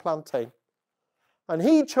 alongside plantain. And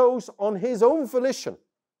he chose on his own volition,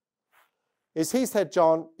 is he said,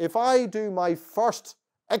 John, if I do my first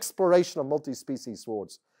exploration of multi-species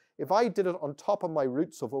swards, if I did it on top of my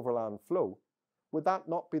routes of overland flow, would that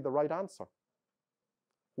not be the right answer?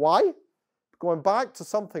 Why? Going back to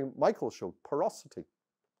something Michael showed, porosity.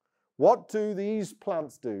 What do these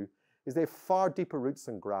plants do is they have far deeper roots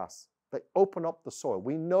than grass. They open up the soil.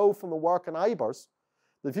 We know from the work in Ibers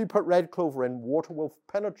that if you put red clover in, water will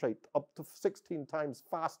penetrate up to 16 times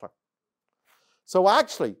faster. So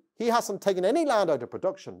actually, he hasn't taken any land out of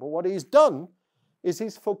production, but what he's done is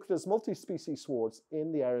he's focused his multi-species swards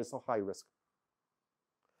in the areas of high risk.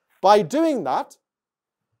 By doing that,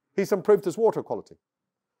 he's improved his water quality.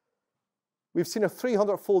 We've seen a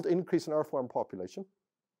 300-fold increase in earthworm population.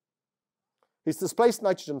 He's displaced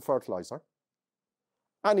nitrogen fertilizer,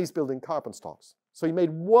 and he's building carbon stocks. So he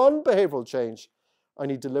made one behavioral change,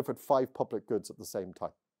 and he delivered 5 public goods at the same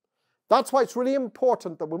time. That's why it's really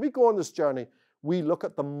important that when we go on this journey, we look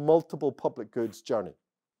at the multiple public goods journey.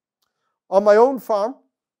 On my own farm,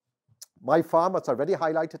 my farm, as I already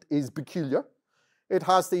highlighted, is peculiar. It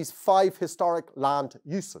has these 5 historic land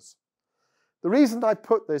uses. The reason I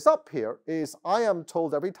put this up here is I am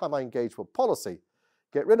told every time I engage with policy,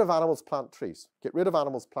 get rid of animals, plant trees. Get rid of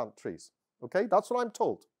animals, plant trees. Okay, that's what I'm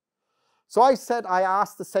told. So I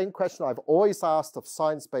asked the same question I've always asked of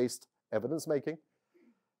science-based evidence making.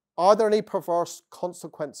 Are there any perverse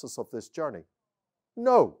consequences of this journey?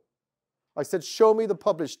 No. I said, show me the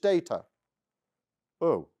published data.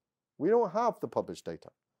 Oh, we don't have the published data.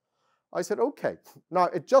 I said, okay. Now,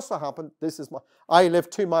 it just so happened, I live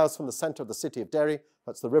 2 miles from the center of the city of Derry.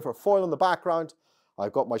 That's the River Foyle in the background.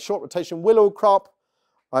 I've got my short rotation willow crop.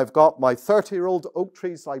 I've got my 30-year-old oak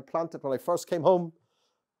trees I planted when I first came home.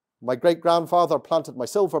 My great-grandfather planted my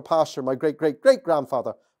silver pasture. My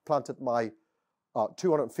great-great-great-grandfather planted my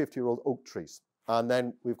 250-year-old oak trees. And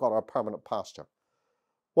then we've got our permanent pasture.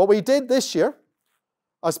 What we did this year,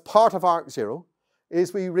 as part of ARC Zero,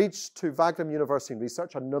 is we reached to Wagram University in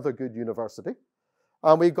Research, another good university,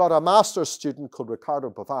 and we got a master's student called Ricardo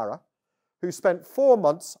Bavara, who spent 4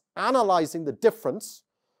 months analyzing the difference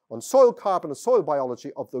on soil carbon and soil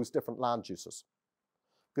biology of those different land uses,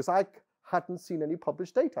 because I hadn't seen any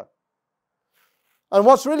published data. And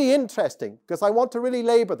what's really interesting, because I want to really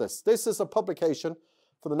labor this is a publication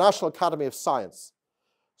for the National Academy of Science.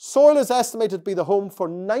 Soil is estimated to be the home for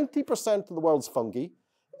 90% of the world's fungi,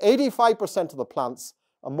 85% of the plants,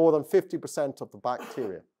 and more than 50% of the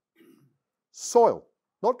bacteria. Soil,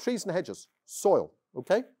 not trees and hedges, soil,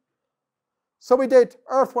 okay? So we did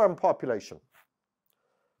earthworm population.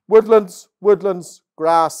 Woodlands,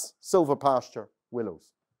 grass, silver pasture, willows.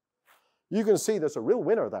 You can see there's a real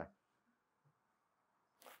winner there.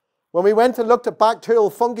 When we went and looked at bacterial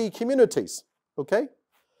fungi communities, okay?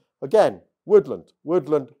 Again,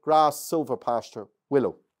 woodland, grass, silver pasture,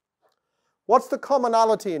 willow. What's the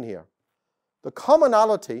commonality in here? The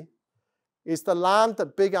commonality is the land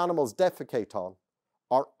that big animals defecate on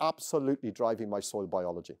are absolutely driving my soil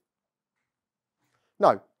biology.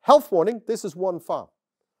 Now, health warning, this is one farm.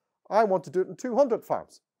 I want to do it in 200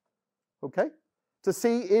 farms, okay? To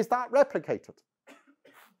see, is that replicated?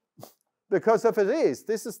 Because if it is,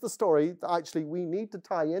 this is the story that actually we need to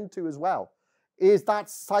tie into as well, is that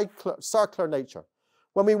circular nature.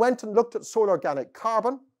 When we went and looked at soil organic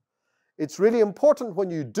carbon, it's really important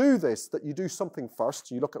when you do this that you do something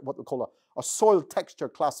first. You look at what we call a soil texture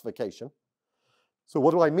classification. So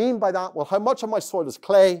what do I mean by that? Well, how much of my soil is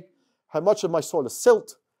clay? How much of my soil is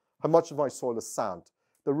silt? How much of my soil is sand?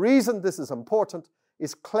 The reason this is important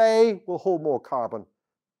is clay will hold more carbon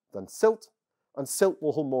than silt, and silt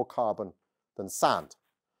will hold more carbon than sand.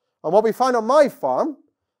 And what we found on my farm,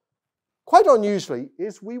 quite unusually,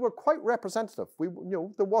 is we were quite representative.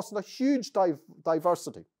 There wasn't a huge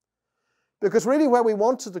diversity. Because really where we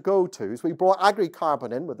wanted to go to is we brought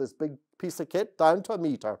agri-carbon in with this big piece of kit down to a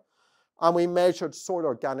meter, and we measured soil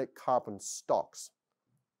organic carbon stocks.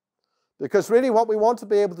 Because really what we want to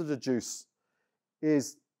be able to deduce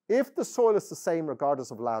is if the soil is the same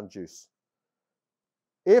regardless of land use,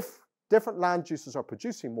 if different land uses are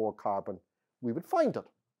producing more carbon, we would find it.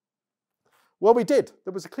 Well, we did.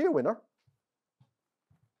 There was a clear winner,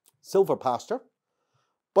 silver pasture,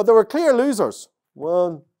 but there were clear losers,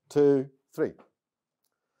 1, 2, 3.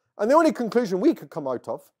 And the only conclusion we could come out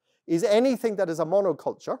of is anything that is a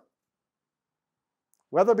monoculture,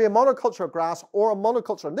 whether it be a monoculture of grass or a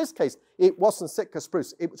monoculture, in this case, it wasn't Sitka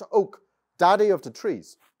spruce, it was oak, daddy of the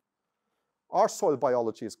trees. Our soil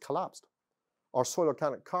biology has collapsed. Our soil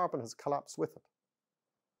organic carbon has collapsed with it.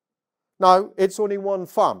 Now, it's only one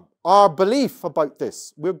farm. Our belief about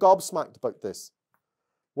this, we're gobsmacked about this.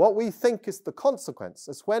 What we think is the consequence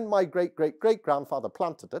is when my great-great-great-grandfather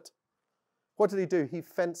planted it, what did he do? He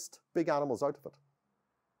fenced big animals out of it.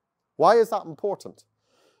 Why is that important?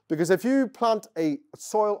 Because if you plant a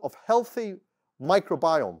soil of healthy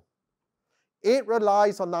microbiome It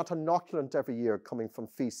relies on that inoculant every year coming from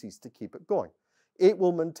feces to keep it going. It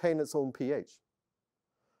will maintain its own pH.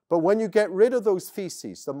 But when you get rid of those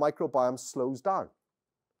feces, the microbiome slows down.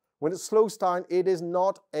 When it slows down, it is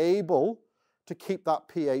not able to keep that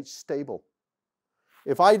pH stable.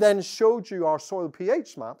 If I then showed you our soil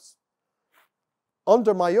pH maps,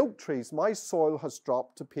 under my oak trees, my soil has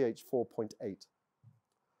dropped to pH 4.8,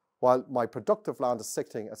 while my productive land is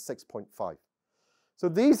sitting at 6.5. So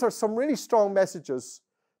these are some really strong messages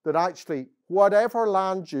that actually, whatever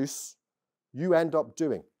land use you end up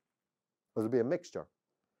doing, it'll be a mixture.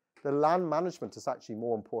 The land management is actually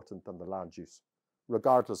more important than the land use,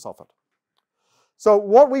 regardless of it. So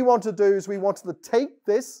what we want to do is we want to take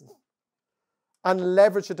this and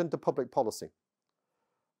leverage it into public policy.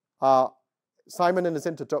 Simon, in his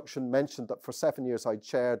introduction, mentioned that for 7 years I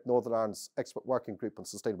chaired Northern Ireland's Expert Working Group on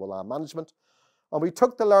Sustainable Land Management. And we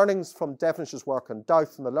took the learnings from Devonshire's work on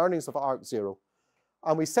Douth and the learnings of Arc Zero,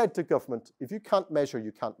 and we said to government, if you can't measure,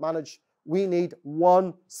 you can't manage. We need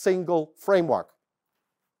one single framework.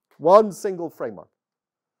 One single framework.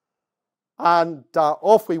 And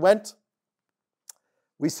off we went.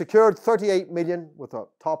 We secured 38 million with a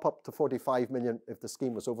top up to 45 million if the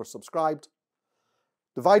scheme was oversubscribed.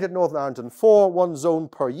 Divided Northern Ireland in 4, one zone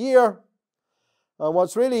per year. And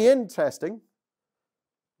what's really interesting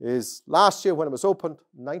is last year when it was opened,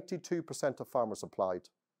 92% of farmers applied.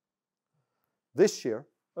 This year,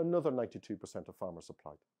 another 92% of farmers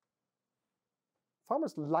applied.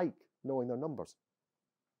 Farmers like knowing their numbers.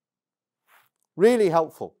 Really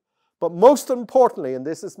helpful. But most importantly, and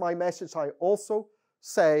this is my message I also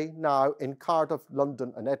say now in Cardiff,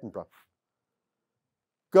 London and Edinburgh,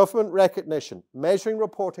 government recognition, measuring,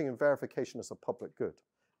 reporting and verification is a public good.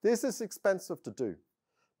 This is expensive to do,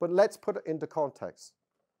 but let's put it into context.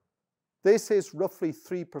 This is roughly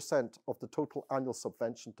 3% of the total annual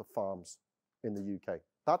subvention to farms in the UK.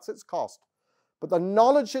 That's its cost. But the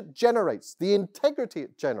knowledge it generates, the integrity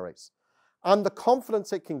it generates, and the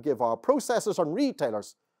confidence it can give our processors and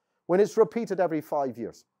retailers when it's repeated every 5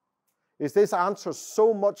 years, is this answers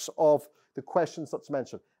so much of the questions that's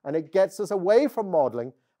mentioned. And it gets us away from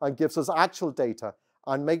modeling and gives us actual data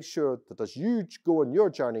and makes sure that as you go on your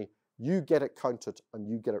journey, you get it counted and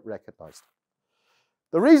you get it recognized.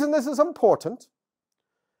 The reason this is important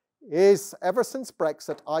is ever since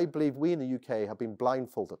Brexit, I believe we in the UK have been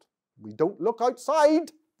blindfolded. We don't look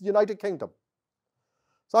outside the United Kingdom.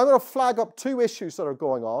 So I'm going to flag up 2 issues that are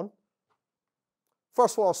going on.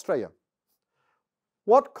 First of all, Australia.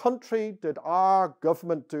 What country did our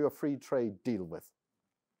government do a free trade deal with?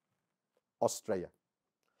 Australia.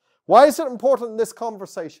 Why is it important in this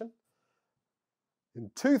conversation? In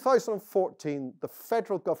 2014, the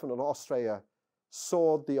federal government of Australia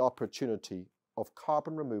saw the opportunity of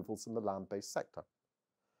carbon removals in the land-based sector.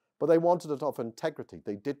 But they wanted it of integrity.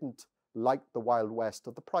 They didn't like the Wild West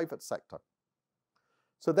of the private sector.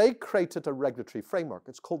 So they created a regulatory framework.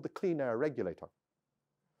 It's called the Clean Air Regulator.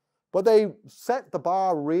 But they set the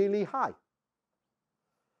bar really high.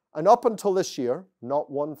 And up until this year,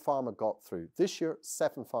 not one farmer got through. This year,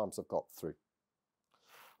 7 farms have got through.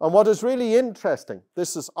 And what is really interesting,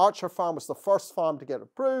 this is Archer Farm was the first farm to get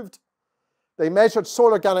approved. They measured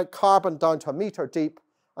soil organic carbon down to 1 metre deep,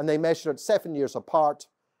 and they measured it 7 years apart,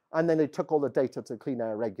 and then they took all the data to the Clean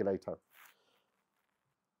Air Regulator.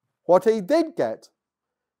 What he did get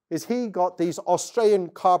is he got these Australian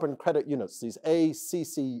carbon credit units, these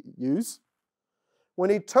ACCUs. When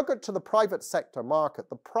he took it to the private sector market,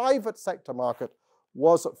 the private sector market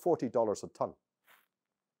was at $40 a tonne.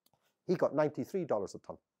 He got $93 a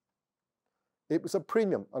tonne. It was a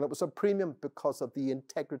premium, and it was a premium because of the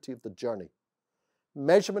integrity of the journey.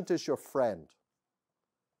 Measurement is your friend.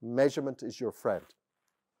 Measurement is your friend.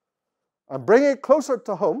 And bring it closer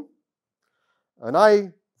to home, and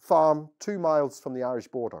I farm 2 miles from the Irish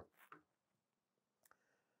border.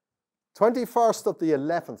 21st of the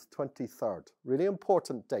 11th, 23rd, really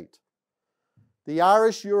important date. The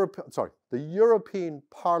European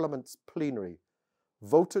Parliament's plenary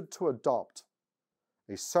voted to adopt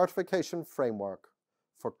a certification framework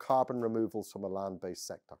for carbon removals from a land-based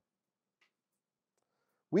sector.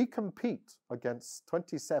 We compete against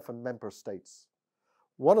 27 member states.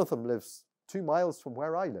 One of them lives 2 miles from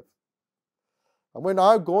where I live. And we're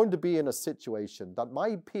now going to be in a situation that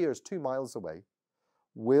my peers 2 miles away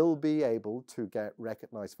will be able to get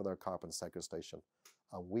recognized for their carbon sequestration.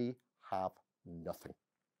 And we have nothing.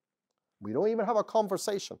 We don't even have a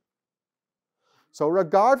conversation. So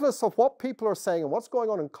regardless of what people are saying and what's going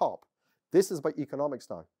on in COP, this is about economics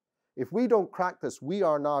now. If we don't crack this, we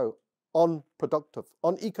are now unproductive,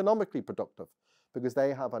 uneconomically productive, because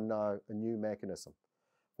they have now a new mechanism.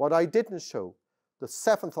 What I didn't show, the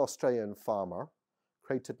 7th Australian farmer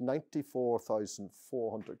created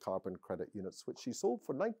 94,400 carbon credit units, which he sold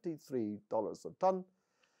for $93 a tonne.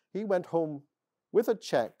 He went home with a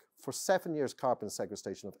check for 7 years carbon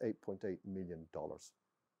sequestration of $8.8 million.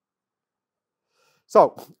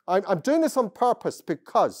 So I'm doing this on purpose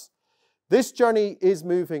because this journey is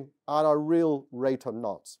moving at a real rate of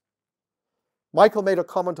knots. Michael made a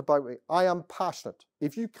comment about me. I am passionate.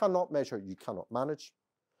 If you cannot measure, you cannot manage.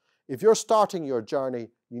 If you're starting your journey,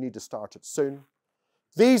 you need to start it soon.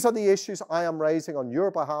 These are the issues I am raising on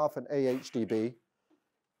your behalf in AHDB,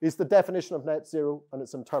 is the definition of net zero and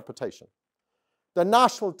its interpretation. The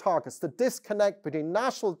national targets, the disconnect between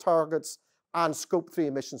national targets and Scope 3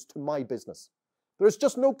 emissions to my business. There is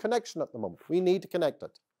just no connection at the moment. We need to connect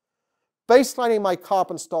it. Baselining my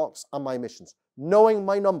carbon stocks and my emissions, knowing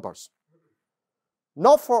my numbers.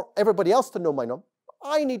 Not for everybody else to know my numbers.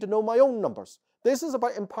 I need to know my own numbers. This is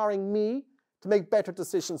about empowering me to make better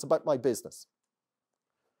decisions about my business.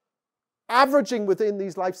 Averaging within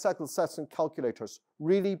these life cycle assessment calculators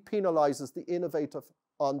really penalizes the innovative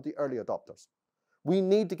and the early adopters. We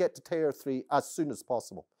need to get to tier 3 as soon as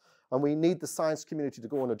possible. And we need the science community to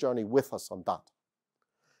go on a journey with us on that.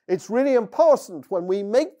 It's really important when we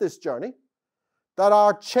make this journey that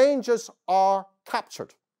our changes are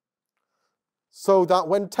captured. So that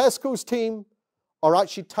when Tesco's team are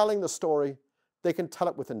actually telling the story, they can tell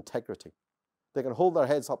it with integrity. They can hold their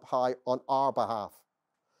heads up high on our behalf.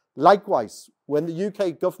 Likewise, when the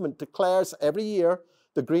UK government declares every year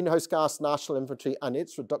the greenhouse gas national inventory and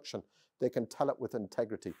its reduction, they can tell it with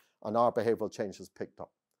integrity, and our behavioural change is picked up.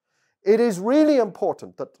 It is really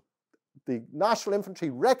important that the national inventory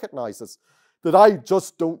recognises that I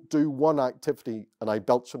just don't do one activity and I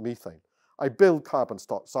belch methane. I build carbon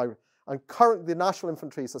stocks. And currently the national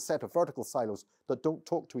inventory is a set of vertical silos that don't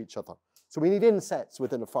talk to each other. So we need insets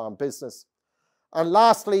within a farm business. And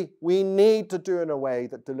lastly, we need to do it in a way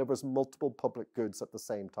that delivers multiple public goods at the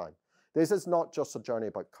same time. This is not just a journey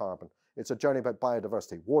about carbon. It's a journey about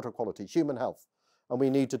biodiversity, water quality, human health, and we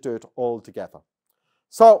need to do it all together.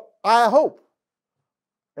 So I hope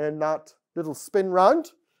in that little spin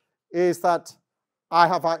round is that I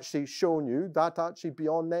have actually shown you that actually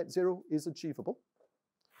beyond net zero is achievable.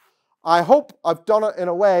 I hope I've done it in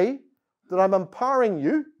a way that I'm empowering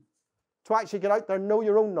you to actually get out there and know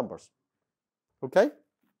your own numbers. Okay?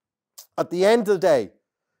 At the end of the day,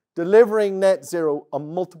 delivering net zero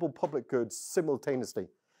on multiple public goods simultaneously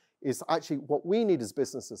is actually what we need as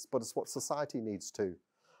businesses, but it's what society needs too.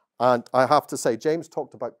 And I have to say, James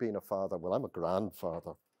talked about being a father. Well, I'm a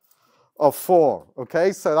grandfather of 4,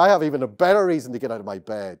 okay? So I have even a better reason to get out of my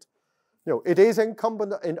bed. You know, it is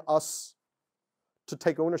incumbent in us to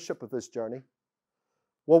take ownership of this journey.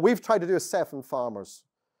 What we've tried to do as 7 farmers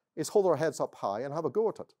is hold our heads up high and have a go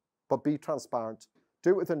at it, but be transparent, do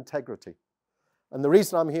it with integrity. And the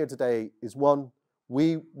reason I'm here today is, one,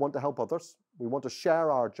 we want to help others. We want to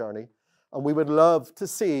share our journey, and we would love to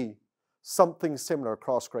see something similar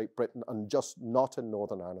across Great Britain and just not in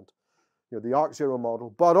Northern Ireland. You know, the Arc Zero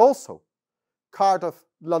model, but also Cardiff,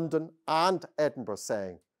 London, and Edinburgh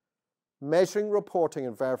saying, measuring, reporting,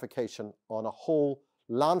 and verification on a whole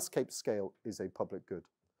landscape scale is a public good.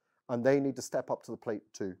 And they need to step up to the plate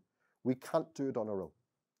too. We can't do it on our own.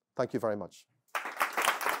 Thank you very much.